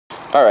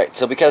Alright,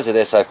 so because of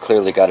this, I've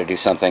clearly got to do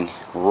something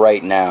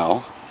right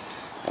now.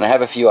 And I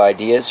have a few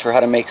ideas for how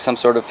to make some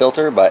sort of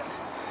filter, but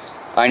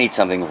I need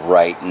something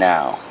right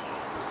now.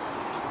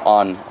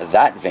 On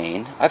that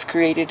vein, I've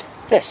created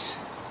this.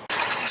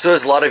 So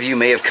as a lot of you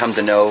may have come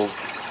to know,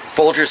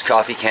 Folgers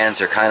coffee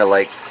cans are kind of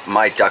like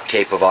my duct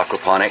tape of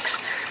aquaponics.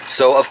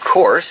 So of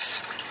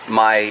course,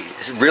 my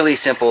really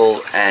simple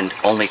and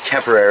only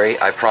temporary,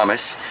 I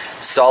promise,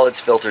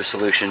 solids filter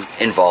solution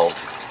involved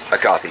a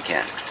coffee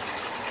can.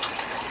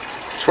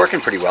 It's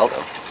working pretty well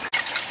though.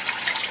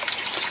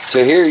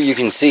 So here you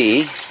can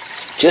see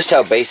just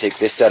how basic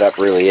this setup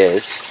really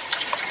is.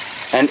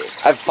 And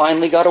I've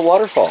finally got a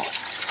waterfall.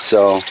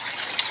 So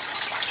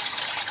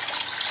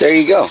there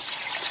you go.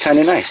 It's kind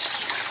of nice.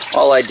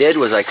 All I did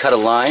was I cut a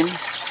line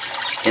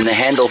in the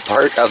handle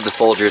part of the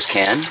Folgers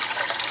can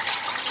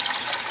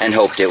and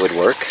hoped it would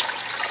work.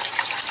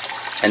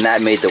 And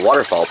that made the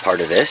waterfall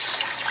part of this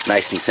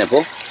nice and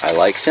simple. I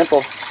like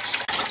simple.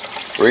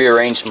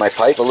 Rearranged my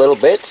pipe a little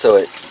bit so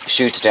it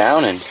shoots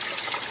down and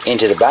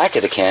into the back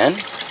of the can,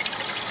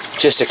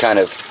 just to kind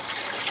of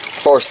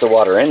force the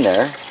water in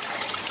there.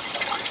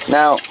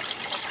 Now,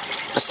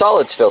 a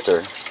solids filter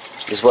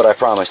is what I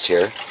promised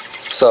here,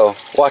 so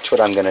watch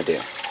what I'm going to do.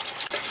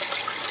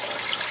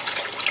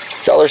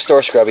 Dollar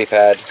store scrubby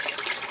pad,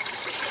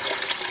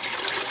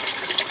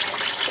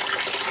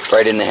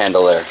 right in the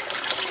handle there.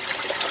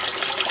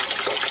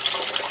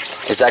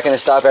 Is that going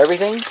to stop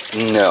everything?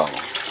 No.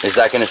 Is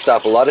that going to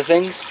stop a lot of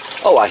things?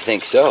 Oh, I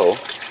think so.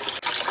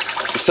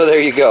 So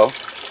there you go.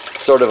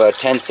 Sort of a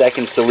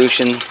 10-second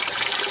solution,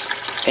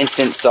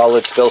 instant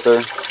solids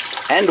filter,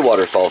 and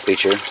waterfall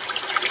feature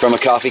from a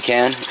coffee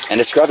can and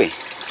a scrubby.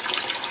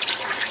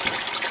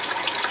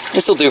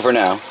 This'll do for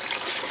now.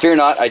 Fear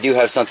not, I do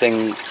have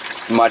something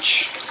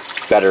much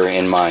better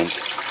in mind,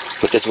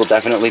 but this will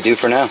definitely do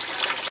for now.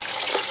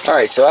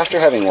 Alright, so after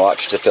having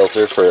watched the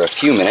filter for a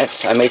few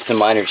minutes, I made some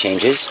minor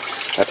changes.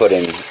 I put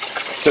in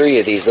 3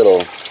 of these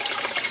little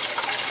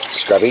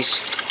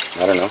scrubbies,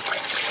 I don't know,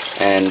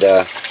 and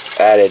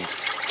added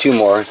 2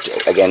 more,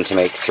 again to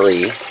make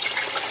 3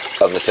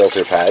 of the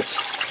filter pads.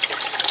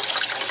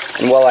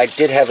 And while I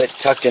did have it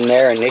tucked in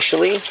there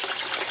initially,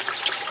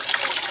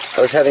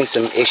 I was having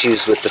some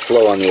issues with the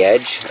flow on the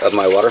edge of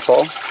my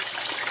waterfall,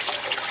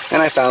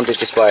 and I found that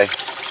just by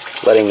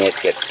letting it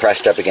get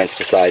pressed up against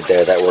the side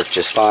there, that worked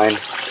just fine,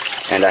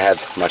 and I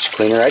have much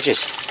cleaner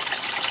edges.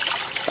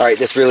 Alright,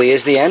 this really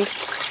is the end.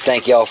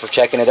 Thank you all for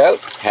checking it out.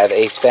 Have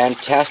a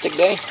fantastic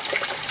day.